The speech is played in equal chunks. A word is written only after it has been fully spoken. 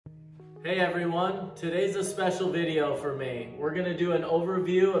Hey everyone, today's a special video for me. We're gonna do an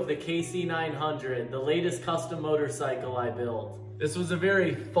overview of the KC900, the latest custom motorcycle I built. This was a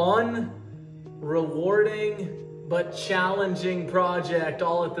very fun, rewarding, but challenging project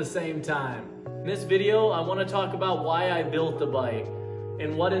all at the same time. In this video, I wanna talk about why I built the bike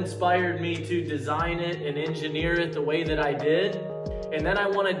and what inspired me to design it and engineer it the way that I did. And then I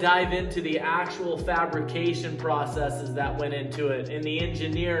want to dive into the actual fabrication processes that went into it, in the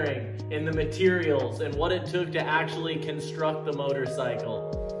engineering, in the materials, and what it took to actually construct the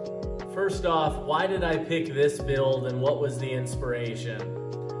motorcycle. First off, why did I pick this build and what was the inspiration?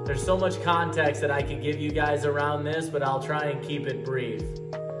 There's so much context that I could give you guys around this, but I'll try and keep it brief.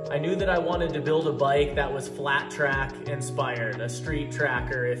 I knew that I wanted to build a bike that was flat track inspired, a street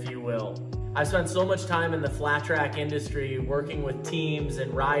tracker, if you will. I've spent so much time in the flat track industry working with teams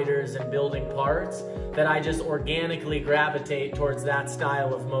and riders and building parts that I just organically gravitate towards that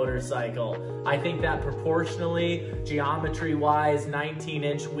style of motorcycle. I think that proportionally, geometry-wise,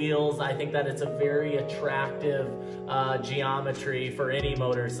 19-inch wheels, I think that it's a very attractive geometry for any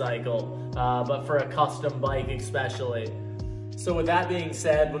motorcycle, but for a custom bike especially. So with that being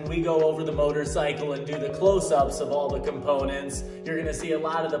said, when we go over the motorcycle and do the close-ups of all the components, you're gonna see a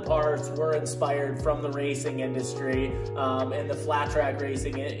lot of the parts were inspired from the racing industry and the flat track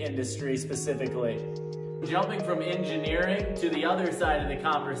racing industry specifically. Jumping from engineering to the other side of the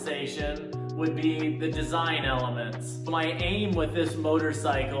conversation would be the design elements. My aim with this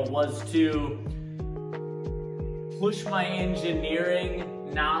motorcycle was to push my engineering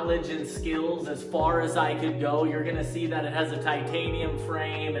knowledge and skills as far as I could go. You're gonna see that it has a titanium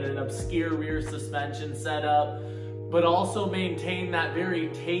frame and an obscure rear suspension setup, but also maintain that very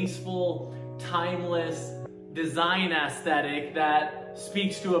tasteful, timeless design aesthetic that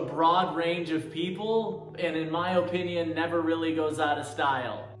speaks to a broad range of people, and in my opinion, never really goes out of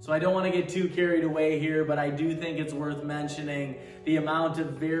style. So I don't want to get too carried away here, but I do think it's worth mentioning the amount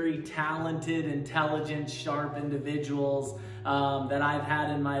of very talented, intelligent, sharp individuals that I've had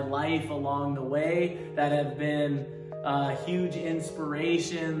in my life along the way that have been huge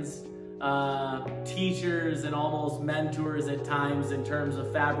inspirations, teachers, and almost mentors at times in terms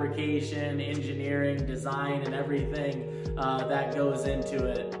of fabrication, engineering, design, and everything that goes into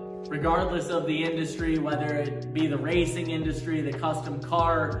it. Regardless of the industry, whether it be the racing industry, the custom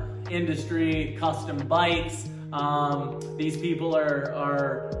car industry, custom bikes, these people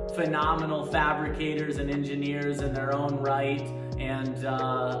are phenomenal fabricators and engineers in their own right, and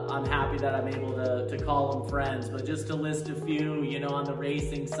I'm happy that I'm able to call them friends. But just to list a few, you know, on the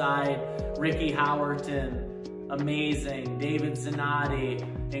racing side, Ricky Howerton, amazing. David Zanotti,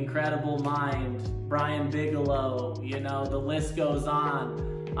 incredible mind. Brian Bigelow, you know, the list goes on.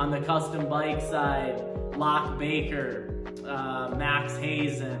 On the custom bike side, Locke Baker, Max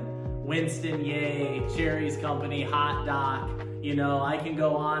Hazen, Winston Ye, Cherry's Company, Hot Doc. You know, I can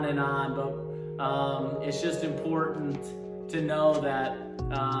go on, but it's just important to know that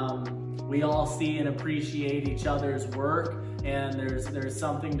we all see and appreciate each other's work, and there's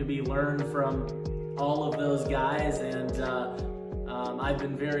something to be learned from all of those guys, and I've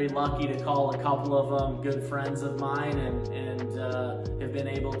been very lucky to call a couple of them good friends of mine and have been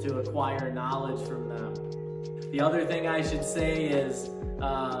able to acquire knowledge from them. The other thing I should say is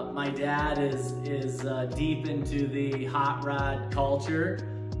my dad is deep into the hot rod culture,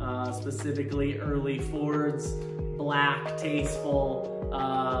 specifically early Fords, black, tasteful,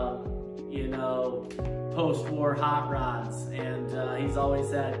 you know, post-war hot rods, and he's always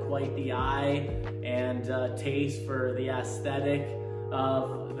had quite the eye and taste for the aesthetic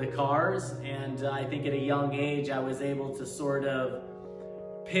of the cars, and I think at a young age I was able to sort of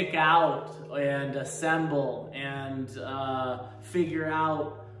pick out and assemble and figure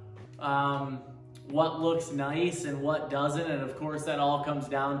out what looks nice and what doesn't, and of course that all comes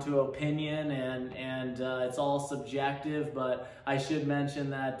down to opinion, and it's all subjective, but I should mention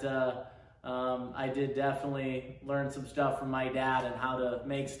that I did definitely learn some stuff from my dad and how to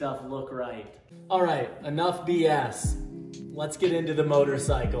make stuff look right. All right, enough BS. Let's get into the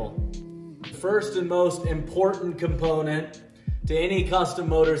motorcycle. The first and most important component to any custom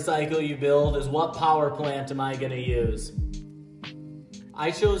motorcycle you build is what power plant am I gonna use?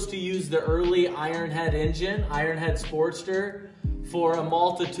 I chose to use the early Iron-head engine, Iron-head Sportster, for a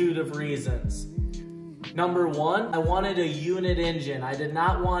multitude of reasons. Number one, I wanted a unit engine. I did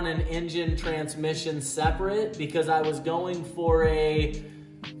not want an engine transmission separate because I was going for a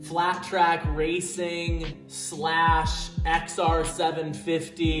flat track racing /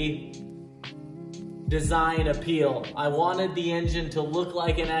 XR750 design appeal. I wanted the engine to look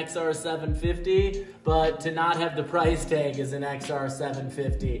like an XR750, but to not have the price tag as an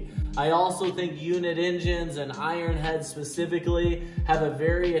XR750. I also think unit engines and Iron-head specifically have a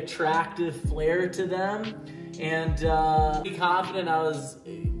very attractive flair to them, and be confident I was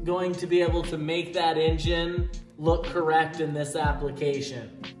going to be able to make that engine look correct in this application.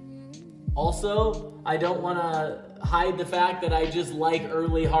 Also, I don't want to hide the fact that I just like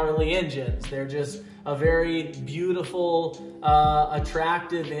early Harley engines. They're just a very beautiful,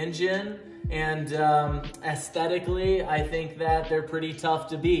 attractive engine, and aesthetically, I think that they're pretty tough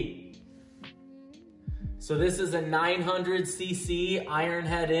to beat. So this is a 900cc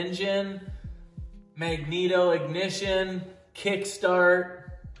Iron-head engine, magneto ignition, kickstart,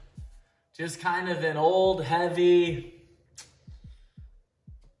 just kind of an old, heavy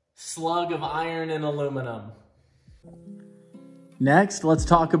slug of iron and aluminum. Next, let's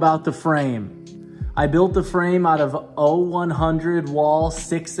talk about the frame. I built the frame out of 0100 wall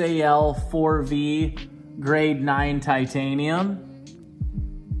 6AL 4V grade 9 titanium.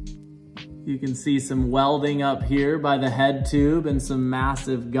 You can see some welding up here by the head tube and some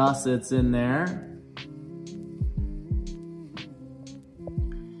massive gussets in there.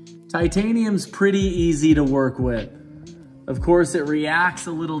 Titanium's pretty easy to work with. Of course, it reacts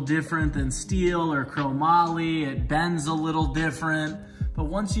a little different than steel or chromoly. It bends a little different, but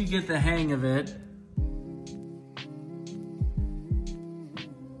once you get the hang of it,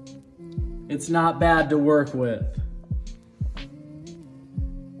 it's not bad to work with.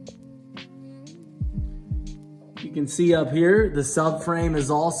 You can see up here, the subframe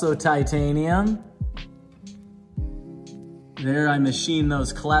is also titanium. There, I machined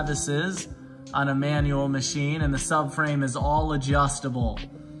those clevises on a manual machine, and the subframe is all adjustable.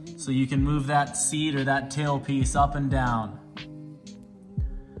 So you can move that seat or that tailpiece up and down.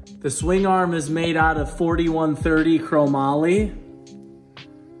 The swing arm is made out of 4130 chromoly.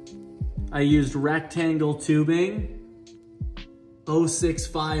 I used rectangle tubing,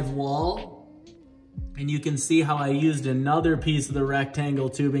 065 wall. And you can see how I used another piece of the rectangle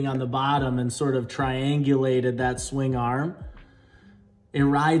tubing on the bottom and sort of triangulated that swing arm. It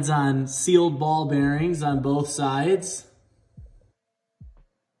rides on sealed ball bearings on both sides.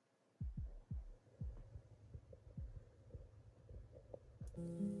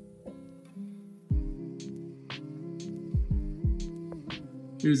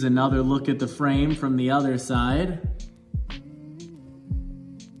 Here's another look at the frame from the other side.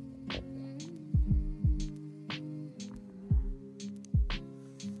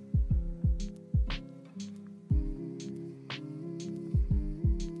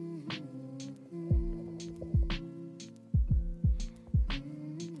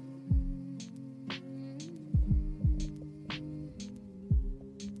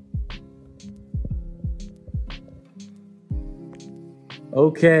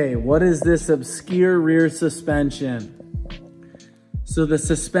 Okay, what is this obscure rear suspension? So the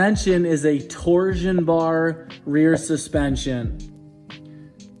suspension is a torsion bar rear suspension.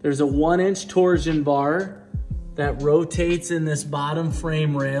 There's a 1-inch torsion bar that rotates in this bottom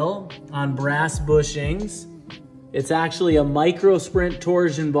frame rail on brass bushings. It's actually a micro sprint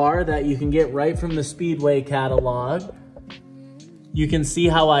torsion bar that you can get right from the Speedway catalog. You can see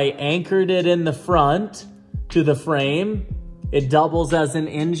how I anchored it in the front to the frame. It doubles as an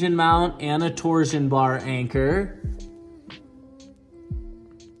engine mount and a torsion bar anchor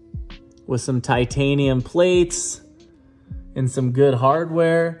with some titanium plates and some good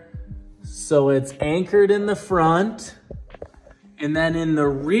hardware. So it's anchored in the front, and then in the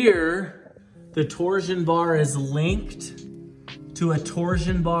rear, the torsion bar is linked to a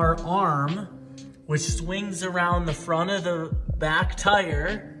torsion bar arm, which swings around the front of the back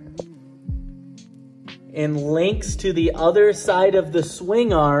tire and links to the other side of the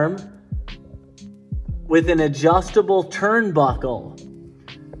swing arm with an adjustable turnbuckle.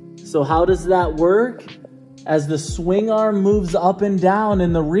 So how does that work? As the swing arm moves up and down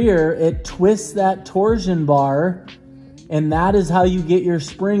in the rear, it twists that torsion bar, and that is how you get your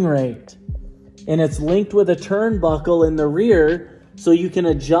spring rate. And it's linked with a turnbuckle in the rear, so you can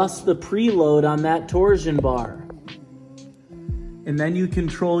adjust the preload on that torsion bar. And then you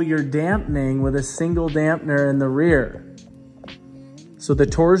control your dampening with a single dampener in the rear. So the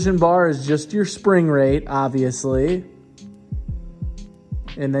torsion bar is just your spring rate, obviously.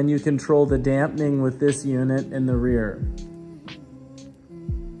 And then you control the dampening with this unit in the rear.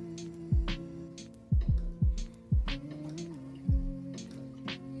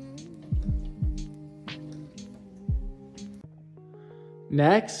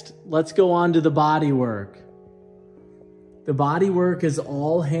 Next, let's go on to the bodywork. The bodywork is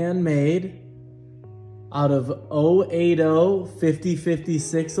all handmade. out of 080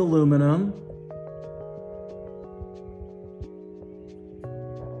 5056 aluminum.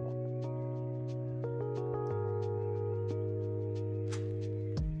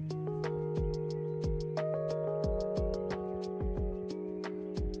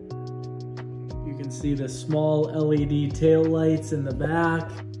 You can see the small LED tail lights in the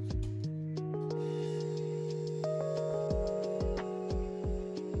back.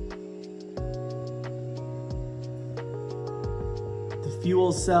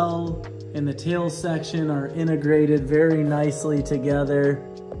 Fuel cell and the tail section are integrated very nicely together.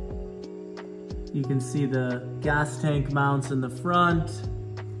 You can see the gas tank mounts in the front.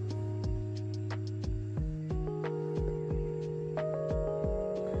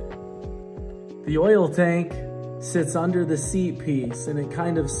 The oil tank sits under the seat piece, and it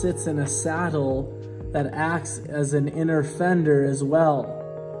kind of sits in a saddle that acts as an inner fender as well.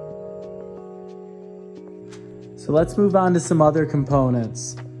 So let's move on to some other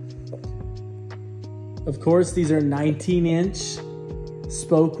components. Of course, these are 19-inch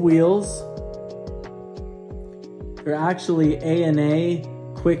spoke wheels. They're actually A&A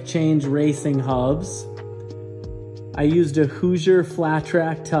quick change racing hubs. I used a Hoosier flat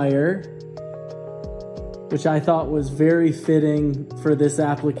track tire, which I thought was very fitting for this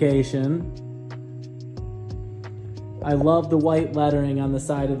application. I love the white lettering on the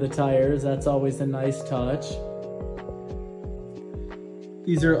side of the tires. That's always a nice touch.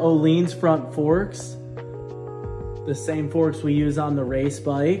 These are Öhlins front forks, the same forks we use on the race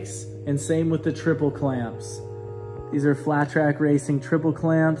bikes, and same with the triple clamps. These are flat track racing triple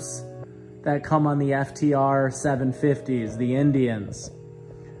clamps that come on the FTR 750s, the Indians.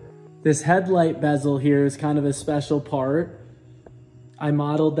 This headlight bezel here is kind of a special part. I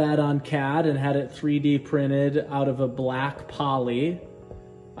modeled that on CAD and had it 3D printed out of a black poly.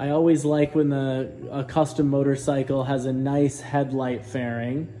 I always like when a custom motorcycle has a nice headlight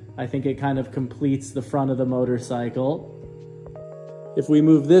fairing. I think it kind of completes the front of the motorcycle. If we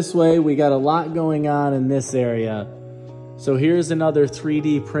move this way, we got a lot going on in this area. So here's another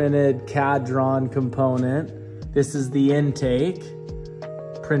 3D printed CAD drawn component. This is the intake,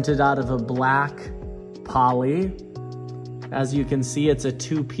 printed out of a black poly. As you can see, it's a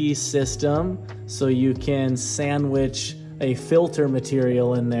two-piece system, so you can sandwich a filter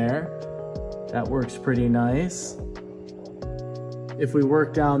material in there. That works pretty nice. If we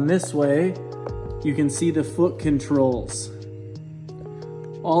work down this way, you can see the foot controls.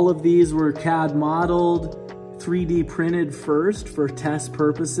 All of these were CAD modeled, 3D printed first for test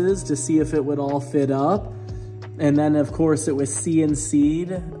purposes to see if it would all fit up. And then of course it was CNC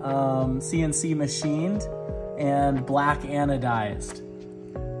machined and black anodized.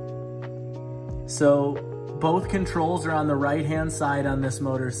 So both controls are on the right-hand side on this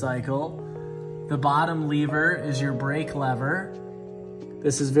motorcycle. The bottom lever is your brake lever.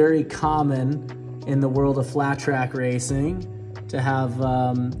 This is very common in the world of flat track racing to have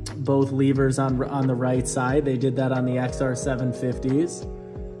both levers on the right side. They did that on the XR 750s.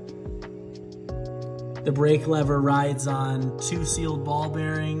 The brake lever rides on 2 sealed ball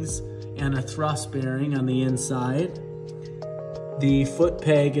bearings and a thrust bearing on the inside. The foot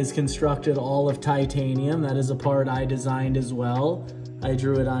peg is constructed all of titanium. That is a part I designed as well. I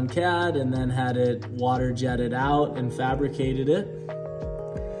drew it on CAD and then had it water jetted out and fabricated it.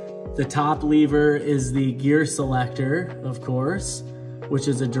 The top lever is the gear selector, of course, which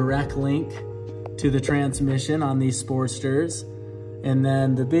is a direct link to the transmission on these Sportsters. And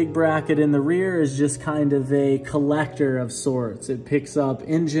then the big bracket in the rear is just kind of a collector of sorts. It picks up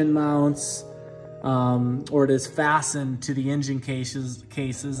engine mounts, or it is fastened to the engine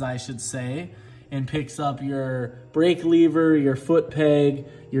cases, I should say, and picks up your brake lever, your foot peg,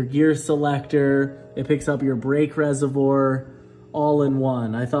 your gear selector. It picks up your brake reservoir all in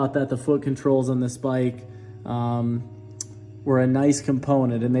one. I thought that the foot controls on this bike were a nice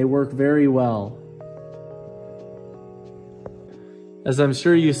component, and they work very well. As I'm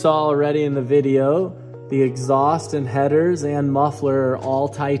sure you saw already in the video, the exhaust and headers and muffler are all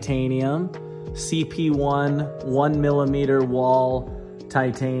titanium. CP1 1mm wall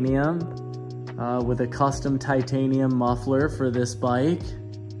titanium with a custom titanium muffler for this bike.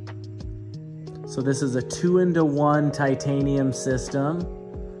 So this is a 2-into-1 titanium system.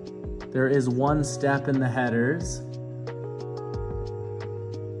 There is one step in the headers.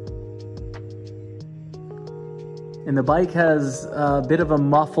 And the bike has a bit of a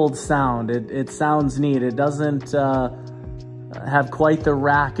muffled sound. It sounds neat. It doesn't have quite the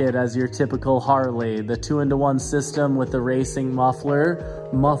racket as your typical Harley. The 2-into-1 system with the racing muffler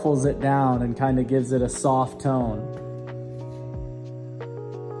muffles it down and kind of gives it a soft tone.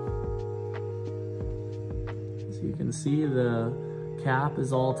 can see the cap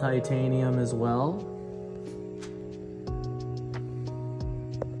is all titanium as well.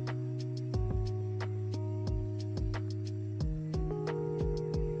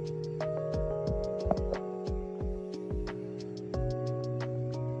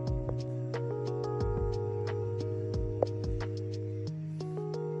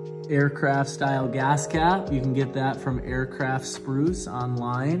 Aircraft style gas cap. You can get that from Aircraft Spruce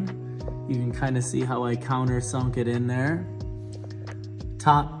online. You can kind of see how I countersunk it in there.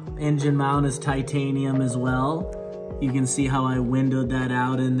 Top engine mount is titanium as well. You can see how I windowed that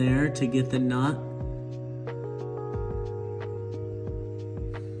out in there to get the nut.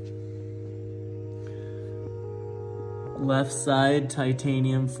 Left side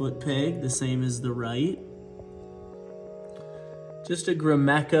titanium foot peg, the same as the right. Just a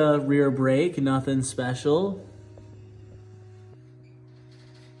Grameca rear brake, nothing special.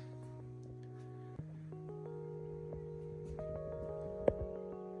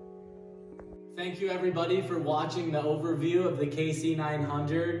 Thank you everybody for watching the overview of the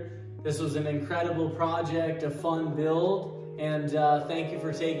KC900. This was an incredible project, a fun build, and thank you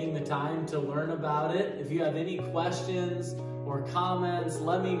for taking the time to learn about it. If you have any questions or comments,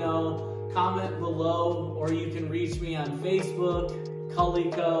 let me know. Comment below, or you can reach me on Facebook,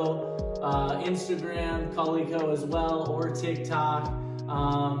 Cullyco, Instagram, Cullyco as well, or TikTok,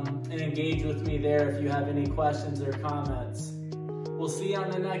 and engage with me there if you have any questions or comments. We'll see you on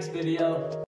the next video.